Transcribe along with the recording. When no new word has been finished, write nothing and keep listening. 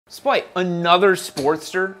Spite, another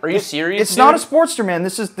Sportster? Are you serious? It's not a Sportster, man.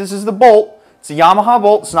 This is the Bolt. It's a Yamaha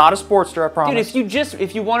Bolt. It's not a Sportster, I promise. Dude,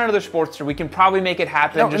 if you want another Sportster, we can probably make it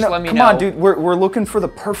happen. Let me know. Come on, dude. We're looking for the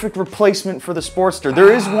perfect replacement for the Sportster.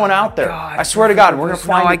 There is one out there. God, I swear to God, we're gonna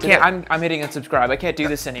find it. No, I can't. I'm hitting unsubscribe. I can't do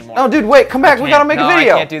this anymore. No, dude, wait. Come back. We gotta make a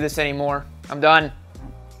video. I can't do this anymore. I'm done.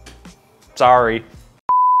 Sorry.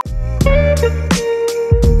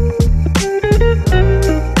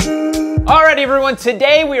 Alright everyone,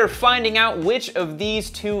 today we are finding out which of these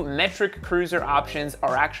two metric cruiser options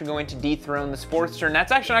are actually going to dethrone the Sportster, and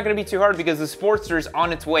that's actually not going to be too hard because the Sportster is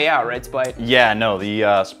on its way out, right, Spite? Yeah, no, the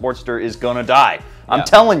Sportster is gonna die. I'm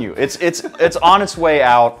telling you, it's on its way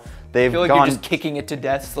out. They've I feel like gone... you're just kicking it to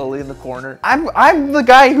death slowly in the corner. I'm the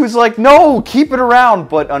guy who's like, no, keep it around,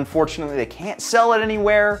 but unfortunately they can't sell it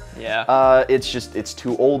anywhere. Yeah. It's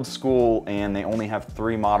too old school, and they only have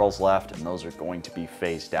 3 models left, and those are going to be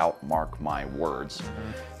phased out, mark my words.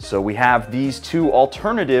 So we have these 2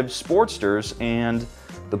 alternative Sportsters, and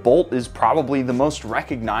the Bolt is probably the most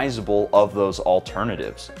recognizable of those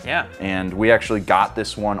alternatives. Yeah. And we actually got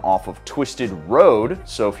this one off of Twisted Road,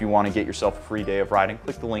 so if you want to get yourself a free day of riding,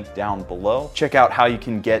 click the link down below. Check out how you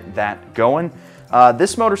can get that going.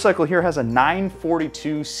 This motorcycle here has a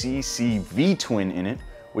 942cc V-twin in it,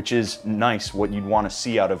 which is nice, what you'd want to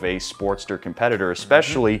see out of a Sportster competitor,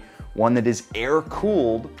 especially one that is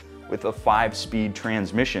air-cooled with a 5-speed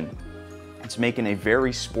transmission. It's making a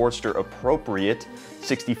very Sportster appropriate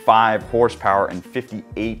 65 horsepower and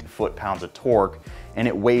 58 foot-pounds of torque, and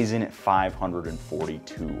it weighs in at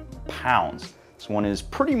 542 pounds. This one is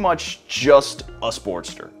pretty much just a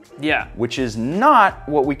Sportster. Yeah. Which is not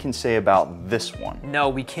what we can say about this one. No,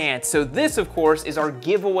 we can't. So this, of course, is our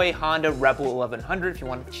giveaway Honda Rebel 1100. If you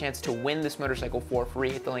want a chance to win this motorcycle for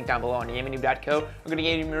free, hit the link down below on yammie.co or go to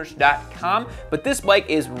yammie.com. But this bike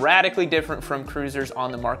is radically different from cruisers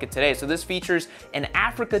on the market today. So this features an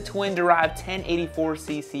Africa Twin-derived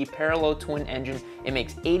 1084cc parallel twin engine. It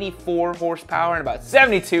makes 84 horsepower and about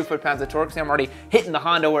 72 foot-pounds of torque. See, I'm already hitting the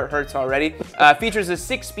Honda where it hurts already. Features a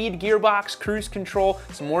 6-speed gearbox, cruise control,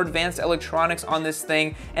 some more advanced electronics on this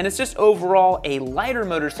thing, and it's just overall a lighter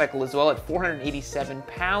motorcycle as well at 487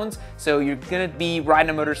 pounds. So you're gonna be riding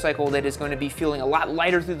a motorcycle that is going to be feeling a lot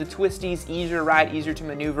lighter through the twisties, easier to ride, easier to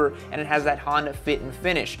maneuver, and it has that Honda fit and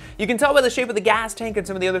finish. You can tell by the shape of the gas tank and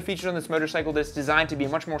some of the other features on this motorcycle that it's designed to be a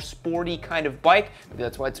much more sporty kind of bike. Maybe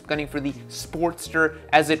that's why it's gunning for the Sportster,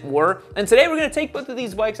 as it were. And today we're gonna take both of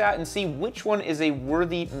these bikes out and see which one is a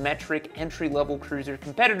worthy metric entry-level cruiser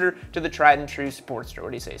competitor to the tried and true Sportster. What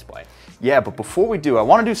do you say, Spite? Yeah, but before we do, I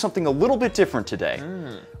want to do something a little bit different today.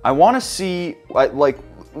 I want to see, like,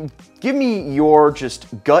 give me your just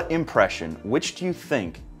gut impression. Which do you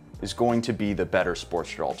think is going to be the better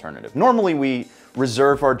Sportster alternative? Normally we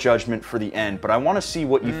reserve our judgment for the end, but I want to see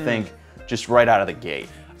what you think just right out of the gate.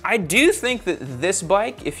 I do think that this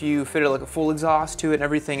bike, if you fit like a full exhaust to it and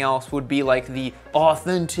everything else, would be like the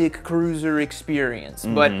authentic cruiser experience.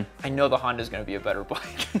 But I know the Honda's gonna be a better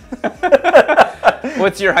bike.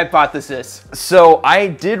 What's your hypothesis? So I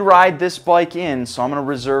did ride this bike in, so I'm gonna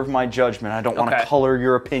reserve my judgment. I don't want to color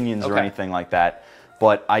your opinions or anything like that.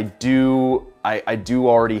 But I do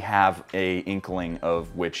already have a inkling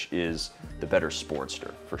of which is the better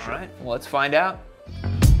Sportster, for sure. All right, well, let's find out.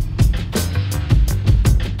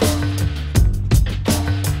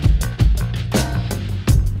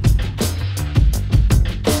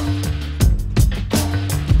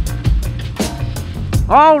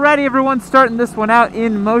 Alrighty everyone, starting this one out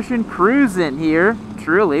in motion, cruising here,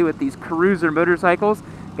 truly, with these cruiser motorcycles.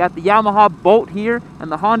 Got the Yamaha Bolt here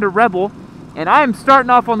and the Honda Rebel. And I'm starting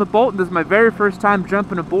off on the Bolt, and this is my very first time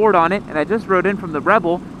jumping aboard on it, and I just rode in from the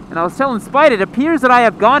Rebel, and I was telling Spite, it appears that I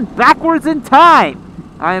have gone backwards in time.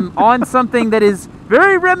 I am on something that is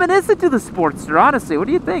very reminiscent to the Sportster, honestly. What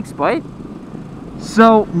do you think, Spite?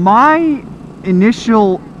 So my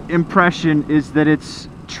initial impression is that it's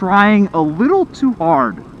trying a little too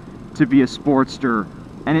hard to be a Sportster,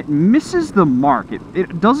 and it misses the mark.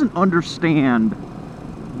 It doesn't understand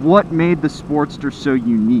what made the Sportster so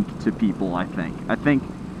unique to people, I think. I think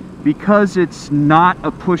because it's not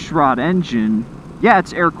a pushrod engine, yeah,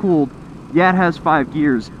 it's air-cooled, yeah, it has 5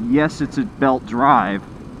 gears, yes, it's a belt drive,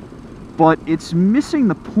 but it's missing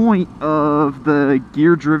the point of the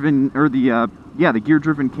gear-driven, or the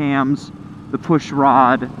gear-driven cams, the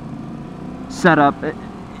pushrod setup.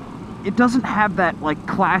 It doesn't have that like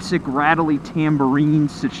classic rattly tambourine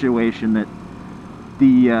situation that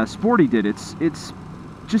the Sporty did. It's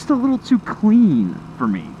just a little too clean for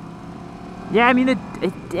me. Yeah, I mean,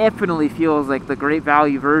 it definitely feels like the great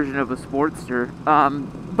value version of a Sportster,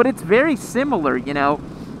 but it's very similar, you know.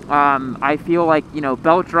 I feel like, you know,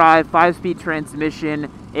 belt drive, 5-speed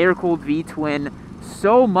transmission, air-cooled V-twin,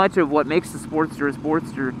 so much of what makes the Sportster a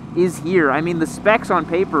Sportster is here. I mean, the specs on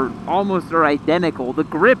paper almost are identical. The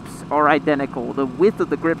grips are identical. The width of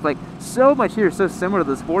the grips, like, so much here is so similar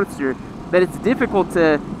to the Sportster that it's difficult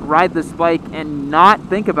to ride this bike and not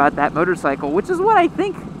think about that motorcycle, which is what I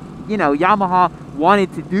think, you know, Yamaha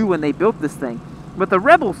wanted to do when they built this thing. But the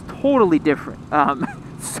Rebel's totally different.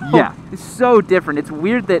 So different. It's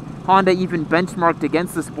weird that Honda even benchmarked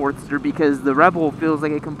against the Sportster because the Rebel feels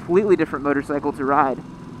like a completely different motorcycle to ride.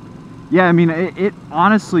 Yeah, I mean, it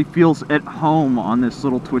honestly feels at home on this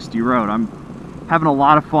little twisty road. I'm having a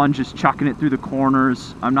lot of fun just chucking it through the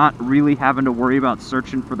corners. I'm not really having to worry about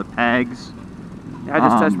searching for the pegs. I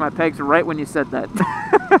just touched my pegs right when you said that.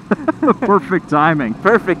 Perfect timing.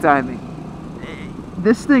 Perfect timing.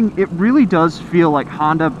 This thing, it really does feel like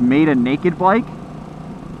Honda made a naked bike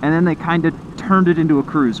and then they kind of turned it into a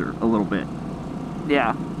cruiser a little bit.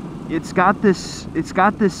 Yeah. It's got this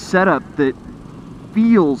setup that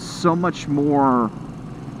feels so much more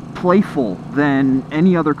playful than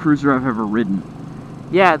any other cruiser I've ever ridden.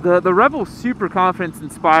 Yeah, the Rebel's super confidence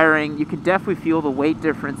inspiring. You can definitely feel the weight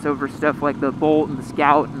difference over stuff like the Bolt and the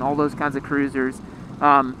Scout and all those kinds of cruisers.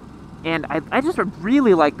 And I just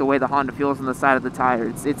really like the way the Honda feels on the side of the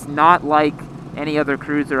tire. It's not like any other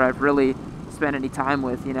cruiser I've really spent any time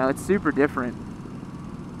with, you know. It's super different.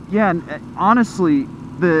 Yeah, and honestly,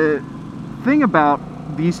 the thing about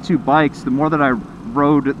these two bikes, the more that I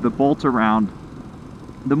rode the Bolt around,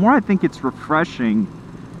 the more I think it's refreshing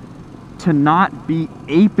to not be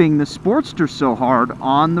aping the Sportster so hard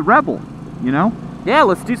on the Rebel, you know? Yeah,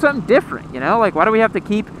 let's do something different, you know? Like, why do we have to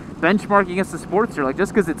keep benchmarking against the Sportster? Like,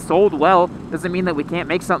 just because it sold well doesn't mean that we can't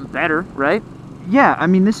make something better, right? Yeah, I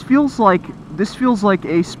mean, this feels like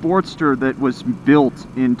a Sportster that was built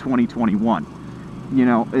in 2021. You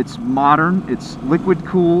know, it's modern, it's liquid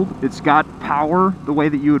cooled, it's got power the way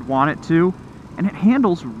that you would want it to, and it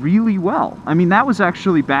handles really well. I mean, that was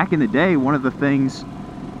actually back in the day one of the things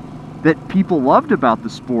that people loved about the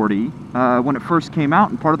Sporty when it first came out,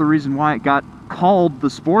 and part of the reason why it got called the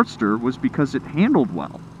Sportster was because it handled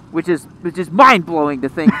well. Which is mind-blowing to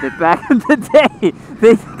think that back in the day,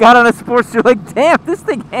 they got on a Sportster like, damn, this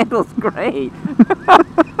thing handles great.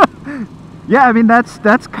 Yeah, I mean,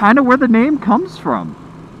 that's kind of where the name comes from.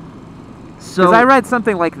 So, because I ride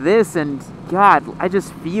something like this, and God, I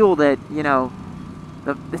just feel that, you know,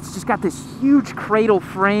 it's just got this huge cradle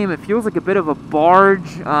frame. It feels like a bit of a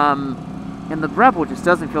barge, and the Rebel just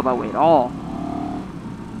doesn't feel that way at all.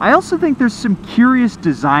 I also think there's some curious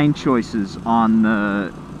design choices on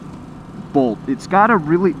the Bolt. It's got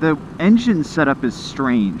the engine setup is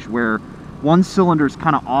strange, where one cylinder is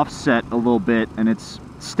kind of offset a little bit, and it's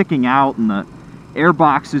sticking out, and the air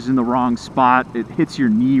box is in the wrong spot. It hits your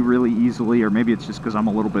knee really easily, or maybe it's just because I'm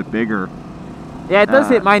a little bit bigger. Yeah, it does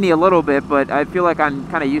hit my knee a little bit, but I feel like I'm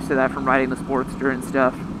kind of used to that from riding the Sportster and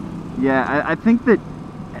stuff. Yeah, I think that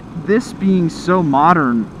this being so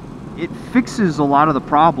modern, it fixes a lot of the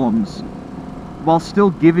problems while still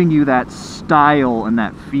giving you that style and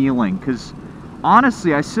that feeling. Because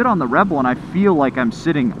honestly, I sit on the Rebel and I feel like I'm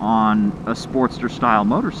sitting on a Sportster style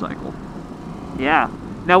motorcycle. Yeah.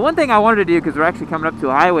 Now, one thing I wanted to do, because we're actually coming up to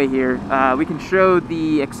a highway here, we can show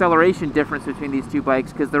the acceleration difference between these two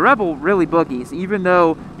bikes, because the Rebel really boogies. Even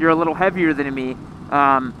though you're a little heavier than me,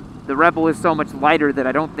 the Rebel is so much lighter that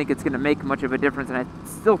I don't think it's going to make much of a difference, and I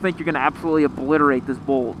still think you're going to absolutely obliterate this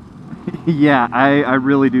Bolt. Yeah, I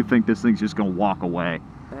really do think this thing's just going to walk away.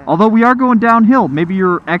 Although we are going downhill, maybe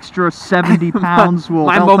your extra 70 pounds will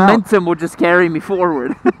help out. My momentum will just carry me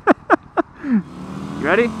forward. You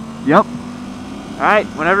ready? Yep. All right,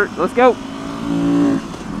 whenever, let's go.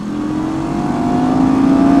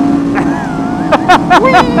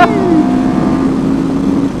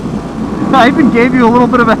 I even gave you a little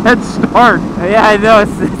bit of a head start. Yeah, I know,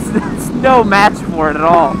 it's no match for it at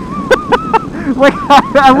all. Like,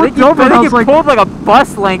 I looked over and I was like, pulled like a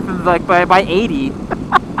bus length like by 80.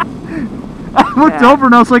 I looked over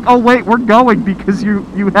and I was like, oh wait, we're going, because you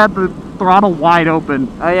had the throttle wide open.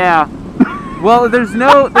 Oh yeah. Well, there's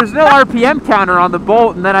no RPM counter on the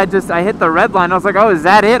Bolt, and then I hit the red line. I was like, oh, is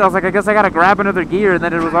that it? I was like, I guess I gotta grab another gear, and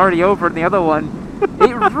then it was already over in the other one.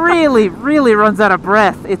 It really, really runs out of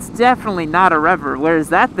breath. It's definitely not a rever, whereas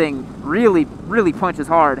that thing really, really punches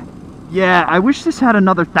hard. Yeah, I wish this had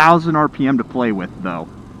another 1,000 RPM to play with, though.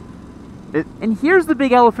 And here's the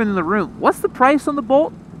big elephant in the room. What's the price on the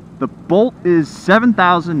Bolt? The Bolt is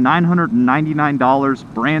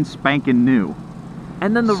 $7,999, brand spanking new.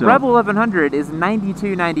 And then the Rebel 1100 is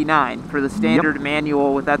 $92.99 for the standard Yep.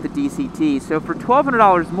 manual without the DCT. So for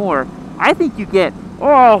 $1,200 more, I think you get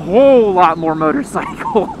a whole lot more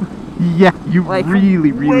motorcycle. Yeah, you Like,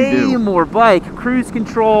 really way do. more bike, cruise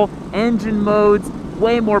control, engine modes,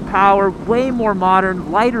 way more power, way more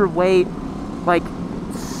modern, lighter weight, like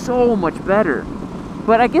so much better.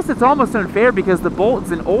 But I guess it's almost unfair because the Bolt's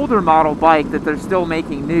an older model bike that they're still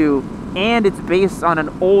making new, and it's based on an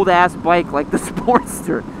old ass bike like the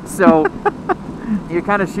Sportster. So you're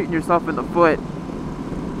kind of shooting yourself in the foot.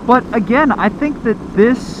 But again, I think that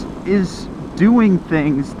this is doing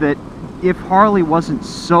things that if Harley wasn't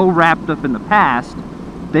so wrapped up in the past,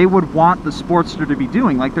 they would want the Sportster to be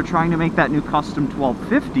doing. Like, they're trying to make that new custom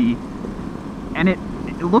 1250, and it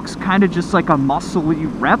looks kind of just like a muscly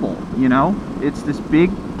Rebel, you know? It's this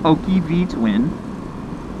big, pokey V-twin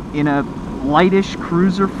in a lightish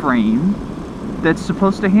cruiser frame that's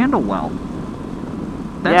supposed to handle well.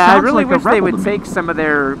 That Yeah, I sounds really like a wish they Rebel would to me. take some of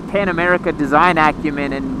their Pan America design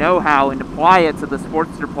acumen and know-how and apply it to the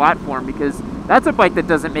Sportster platform, because that's a bike that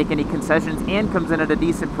doesn't make any concessions and comes in at a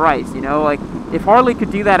decent price, you know? Like, if Harley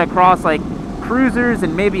could do that across, like, cruisers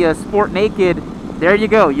and maybe a Sport Naked, there you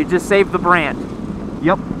go. You just saved the brand.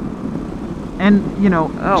 Yep. And, you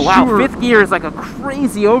know, Oh, wow. sure, Fifth gear is like a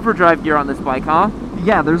crazy overdrive gear on this bike, huh?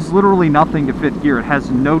 yeah, there's literally nothing to fifth gear. It has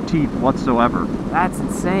no teeth whatsoever. That's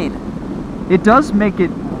insane. It does make it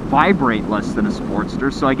vibrate less than a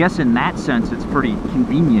Sportster, so I guess in that sense it's pretty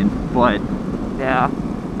convenient, but Yeah.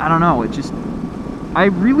 I don't know, it just... I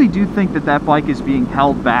really do think that that bike is being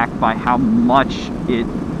held back by how much it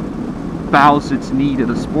bows its knee to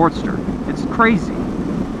the Sportster. It's crazy.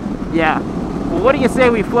 Yeah. Well, what do you say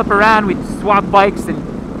we flip around, we swap bikes, and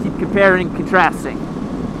keep comparing and contrasting?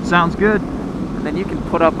 Sounds good. And then you can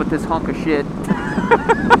put up with this hunk of shit.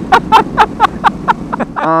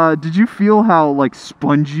 Did you feel how, like,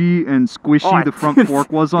 spongy and squishy the front fork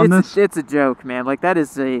was on this? It's a joke, man. Like, that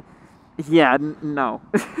is a... Yeah, no.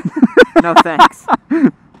 No thanks.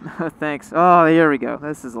 No thanks. Oh, here we go.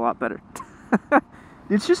 This is a lot better.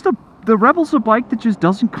 It's just the Rebel's a bike that just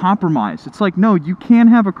doesn't compromise. It's like, no, you can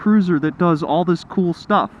have a cruiser that does all this cool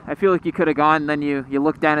stuff. I feel like you could have gone, then you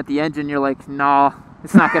look down at the engine, you're like, nah,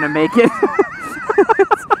 it's not going to make it.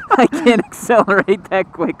 I can't accelerate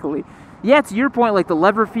that quickly. Yeah, to your point, like the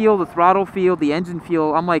lever feel, the throttle feel, the engine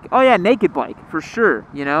feel, I'm like, oh yeah, naked bike, for sure,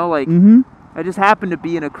 you know? Like, I just happen to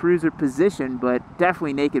be in a cruiser position, but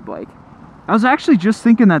definitely naked bike. I was actually just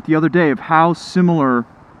thinking that the other day of how similar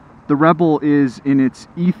the Rebel is in its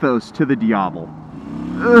ethos to the Diablo.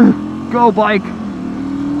 Ugh, go bike!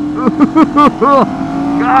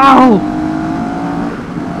 Go!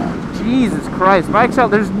 Jesus Christ, bikes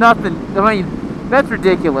out, there's nothing, I mean, that's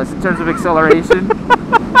ridiculous in terms of acceleration.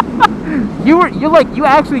 You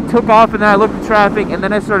actually took off, and then I looked at traffic, and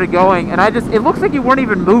then I started going, and it looks like you weren't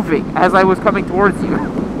even moving as I was coming towards you.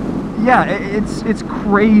 Yeah, it's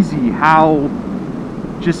crazy how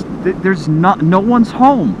just there's no one's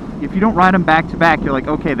home. If you don't ride them back to back, you're like,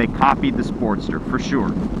 okay, they copied the Sportster for sure.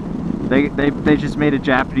 They just made a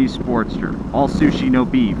Japanese Sportster, all sushi, no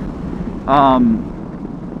beef.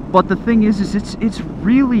 But the thing is it's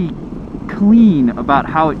really clean about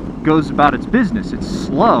how it goes about its business. It's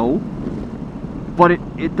slow, but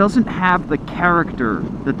it doesn't have the character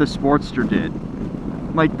that the Sportster did.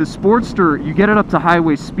 Like, the Sportster, you get it up to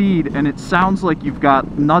highway speed, and it sounds like you've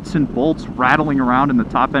got nuts and bolts rattling around in the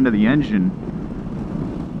top end of the engine.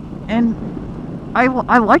 And I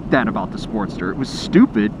like that about the Sportster. It was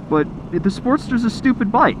stupid, but the Sportster's a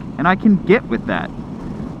stupid bike, and I can get with that.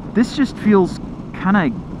 This just feels kind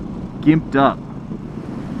of gimped up.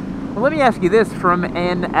 Well, let me ask you this from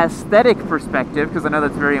an aesthetic perspective, because I know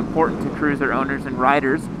that's very important to cruiser owners and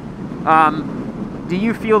riders. Do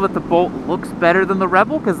you feel that the Bolt looks better than the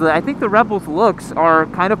Rebel? Because I think the Rebel's looks are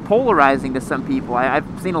kind of polarizing to some people. I've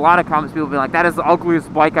seen a lot of comments, people being like, that is the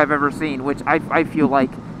ugliest bike I've ever seen, which I feel like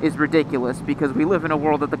is ridiculous, because we live in a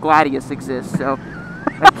world that the Gladius exists, so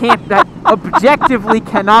that objectively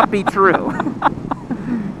cannot be true.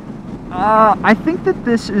 I think that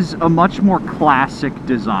this is a much more classic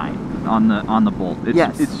design on the Bolt.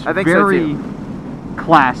 Yes, it's I think so very too.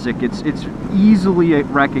 Classic. It's easily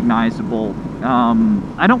recognizable.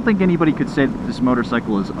 I don't think anybody could say that this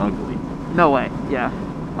motorcycle is ugly. No way. Yeah.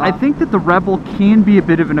 I think that the Rebel can be a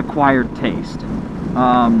bit of an acquired taste.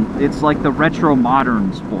 It's like the retro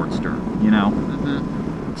modern Sportster, you know.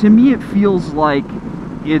 To me, it feels like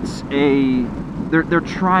it's they're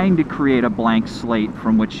trying to create a blank slate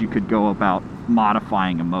from which you could go about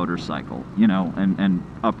modifying a motorcycle, you know, and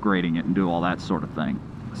upgrading it and do all that sort of thing.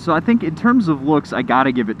 So I think in terms of looks, I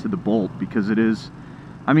gotta give it to the Bolt, because it is,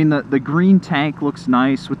 I mean, the green tank looks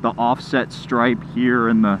nice with the offset stripe here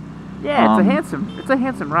and the... Yeah, it's a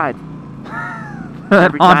handsome ride.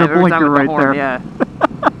 That Honda blinker with the right horn, there. Yeah.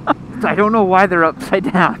 I don't know why they're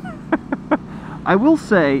upside down. I will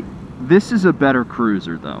say, this is a better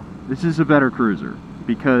cruiser, though. This is a better cruiser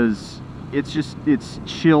because it's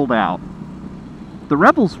chilled out. The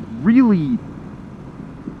Rebel's really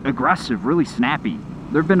aggressive, really snappy.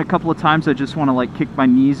 There have been a couple of times I just want to like kick my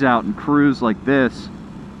knees out and cruise like this,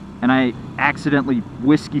 and I accidentally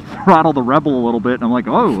whiskey throttle the Rebel a little bit, and I'm like,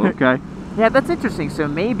 oh, okay. Yeah, that's interesting. So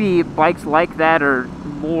maybe bikes like that are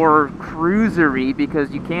more cruisery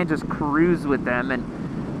because you can just cruise with them.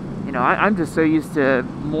 And you know, I'm just so used to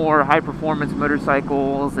more high-performance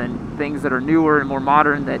motorcycles and things that are newer and more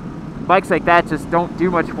modern that bikes like that just don't do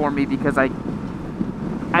much for me because I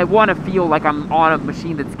want to feel like I'm on a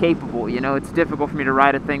machine that's capable. You know, it's difficult for me to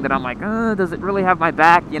ride a thing that I'm like, does it really have my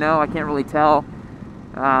back? You know, I can't really tell.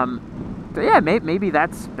 So yeah, maybe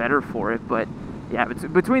that's better for it. But yeah,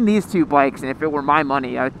 between these two bikes, and if it were my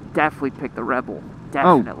money, I would definitely pick the Rebel.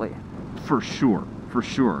 Definitely. Oh, for sure, for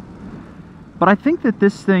sure. But I think that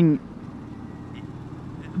this thing,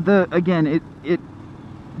 again, it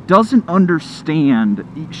doesn't understand.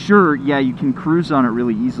 Sure, yeah, you can cruise on it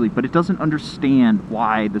really easily, but it doesn't understand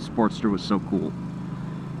why the Sportster was so cool.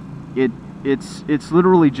 It's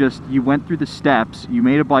literally just, you went through the steps, you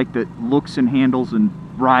made a bike that looks and handles and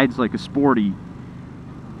rides like a sporty,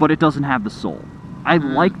 but it doesn't have the soul. I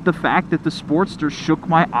like the fact that the Sportster shook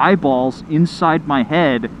my eyeballs inside my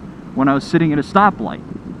head when I was sitting at a stoplight.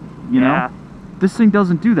 You know? This thing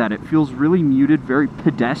doesn't do that. It feels really muted, very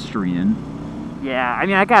pedestrian. Yeah, I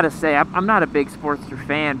mean, I gotta say, I'm not a big Sportster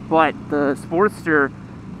fan, but the Sportster,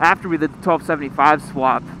 after we did the 1275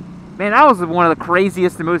 swap, man, that was one of the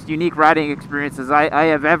craziest and most unique riding experiences I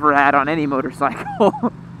have ever had on any motorcycle.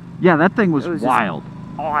 Yeah, that thing was wild.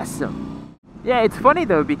 Awesome. Yeah, it's funny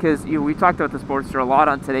though, because we talked about the Sportster a lot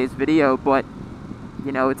on today's video, but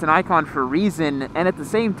you know, it's an icon for a reason, and at the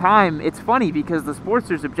same time, it's funny because the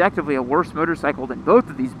Sportster is objectively a worse motorcycle than both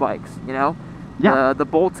of these bikes, you know? Yeah. The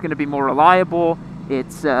Bolt's going to be more reliable,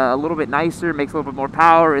 it's a little bit nicer, makes a little bit more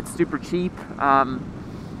power, it's super cheap.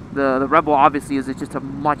 The Rebel obviously is just a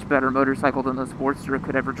much better motorcycle than the Sportster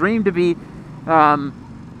could ever dream to be.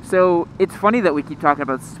 So it's funny that we keep talking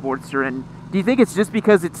about the Sportster, and do you think it's just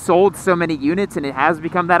because it's sold so many units and it has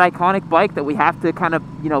become that iconic bike that we have to kind of,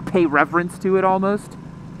 you know, pay reverence to it almost?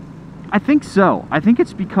 I think so. I think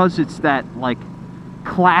it's because it's that, like,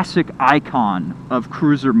 classic icon of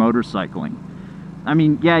cruiser motorcycling. I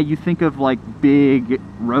mean, yeah, you think of, like, big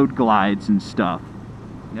road glides and stuff.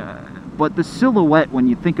 But the silhouette, when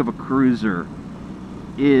you think of a cruiser,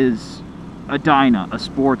 is a Dyna, a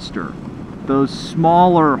Sportster. Those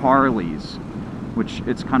smaller Harleys, which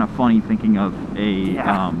it's kind of funny thinking of a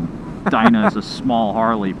Dyna as a small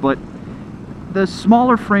Harley, but the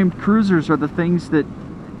smaller framed cruisers are the things that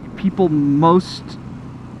people most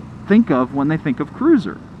think of when they think of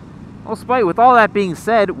cruiser. Well, Spite, with all that being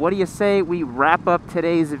said, what do you say we wrap up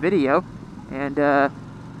today's video and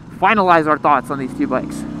finalize our thoughts on these two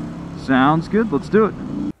bikes? Sounds good, let's do it.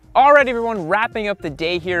 Alright everyone, wrapping up the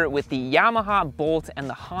day here with the Yamaha Bolt and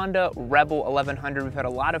the Honda Rebel 1100. We've had a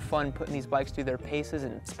lot of fun putting these bikes through their paces,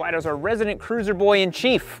 and Spider's our resident cruiser boy in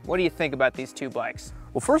chief. What do you think about these two bikes?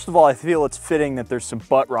 Well, first of all, I feel it's fitting that there's some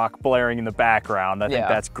butt rock blaring in the background. I think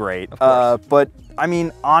that's great. But I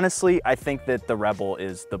mean, honestly, I think that the Rebel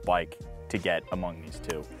is the bike to get among these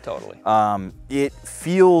two. Totally. It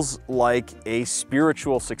feels like a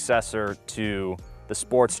spiritual successor to the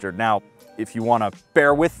Sportster. Now, if you want to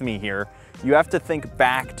bear with me here, you have to think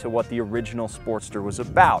back to what the original Sportster was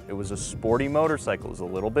about. It was a sporty motorcycle. It was a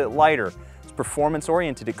little bit lighter. It was performance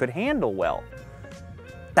oriented. It could handle well.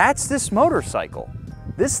 That's this motorcycle.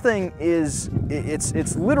 This thing is,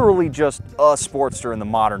 it's literally just a Sportster in the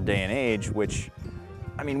modern day and age, which,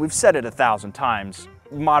 I mean, we've said it 1,000 times.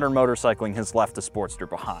 Modern motorcycling has left the Sportster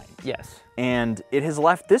behind. Yes. And it has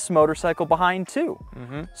left this motorcycle behind too.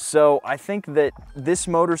 So I think that this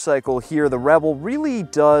motorcycle here, the Rebel, really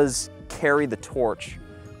does carry the torch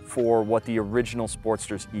for what the original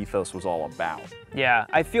Sportster's ethos was all about. Yeah,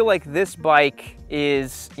 I feel like this bike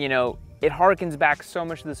is, you know, it harkens back so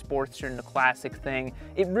much to the Sportster and the classic thing.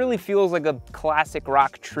 It really feels like a classic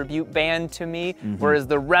rock tribute band to me, whereas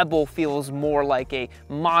the Rebel feels more like a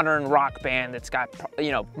modern rock band that's got,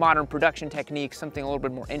 you know, modern production techniques, something a little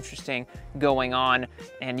bit more interesting going on.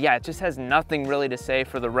 And yeah, it just has nothing really to say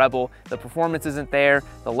for the Rebel. The performance isn't there,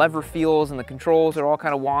 the lever feels and the controls are all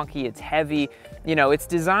kind of wonky, it's heavy. You know, it's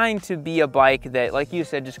designed to be a bike that, like you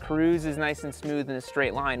said, just cruises nice and smooth in a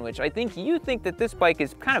straight line, which I think you think that this bike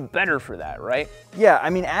is kind of better for that, right? Yeah, I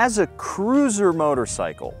mean, as a cruiser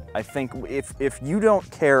motorcycle, I think if you don't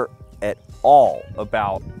care at all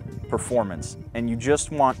about performance and you just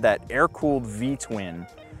want that air-cooled V-twin,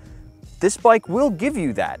 this bike will give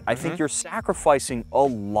you that. I think you're sacrificing a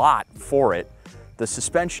lot for it. The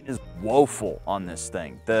suspension is woeful on this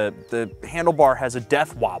thing. The handlebar has a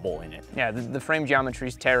death wobble in it. Yeah, the frame geometry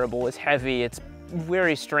is terrible. It's heavy. It's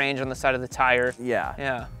very strange on the side of the tire. Yeah.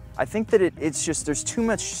 Yeah. I think that it's just, there's too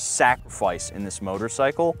much sacrifice in this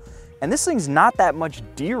motorcycle. And this thing's not that much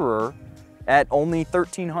dearer at only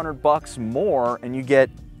 1,300 bucks more, and you get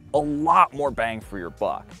a lot more bang for your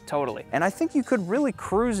buck. Totally. And I think you could really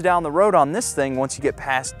cruise down the road on this thing once you get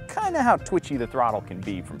past kind of how twitchy the throttle can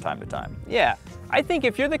be from time to time. Yeah. I think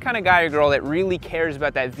if you're the kind of guy or girl that really cares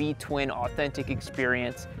about that V-twin authentic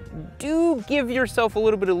experience, do give yourself a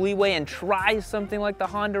little bit of leeway and try something like the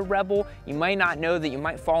Honda Rebel. You might not know that you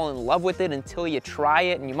might fall in love with it until you try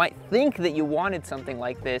it, and you might think that you wanted something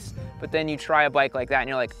like this, but then you try a bike like that and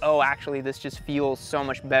you're like, oh, actually this just feels so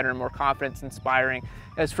much better and more confidence inspiring.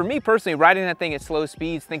 As for me personally, riding that thing at slow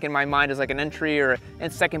speeds, thinking my mind is like an entry or a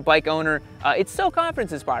second bike owner, it's so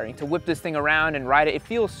confidence inspiring to whip this thing around and ride it. It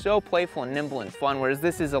feels so playful and nimble and fun, whereas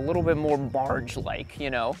this is a little bit more barge-like, you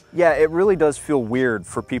know? Yeah, it really does feel weird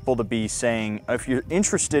for people to be saying, if you're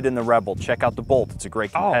interested in the Rebel, check out the Bolt, it's a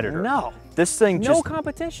great competitor. Oh, no. This thing just... No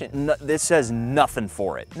competition. This has nothing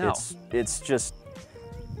for it. No. It's just...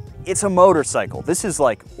 It's a motorcycle. This is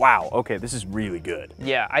like, wow, okay, this is really good.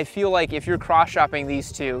 Yeah, I feel like if you're cross-shopping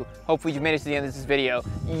these two, hopefully you've made it to the end of this video,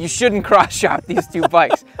 you shouldn't cross-shop these two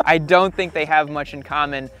bikes. I don't think they have much in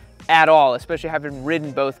common at all, especially having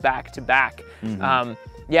ridden both back to back.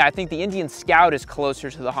 Yeah, I think the Indian Scout is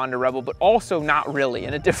closer to the Honda Rebel, but also not really,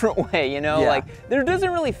 in a different way, you know? Yeah. Like, there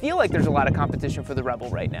doesn't really feel like there's a lot of competition for the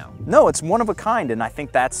Rebel right now. No, it's one of a kind, and I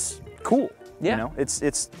think that's cool. Yeah. You know,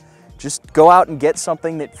 it's just go out and get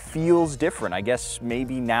something that feels different. I guess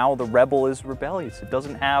maybe now the Rebel is rebellious. It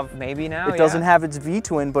doesn't have... Maybe now, It doesn't have its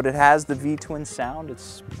V-twin, but it has the V-twin sound.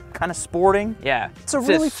 It's kind of sporting. Yeah. It's a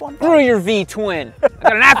really fun Screw bike. your V-twin. I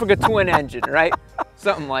got an Africa twin engine, right?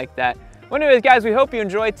 Something like that. Well, anyways, guys, we hope you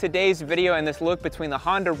enjoyed today's video and this look between the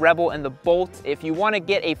Honda Rebel and the Bolt. If you want to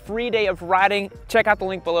get a free day of riding, check out the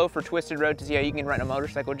link below for Twisted Road to see how you can rent a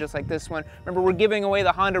motorcycle just like this one. Remember, we're giving away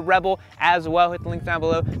the Honda Rebel as well. Hit the link down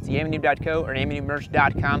below. It's yammie.co or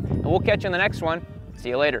yammiemerch.com. And we'll catch you in the next one. See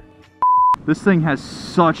you later. This thing has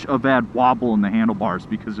such a bad wobble in the handlebars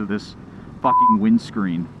because of this fucking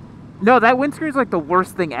windscreen. No, that windscreen's like the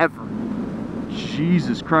worst thing ever.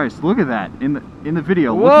 Jesus Christ, look at that in the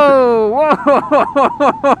video. Whoa,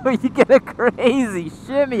 whoa! You get a crazy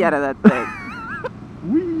shimmy out of that thing.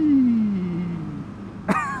 Whee!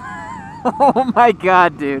 Oh my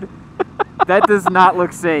god, dude. That does not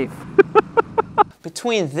look safe.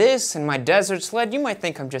 Between this and my desert sled, you might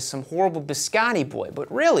think I'm just some horrible biscotti boy, but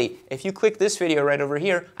really, if you click this video right over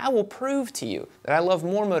here, I will prove to you that I love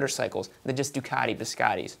more motorcycles than just Ducati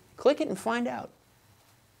biscottis. Click it and find out.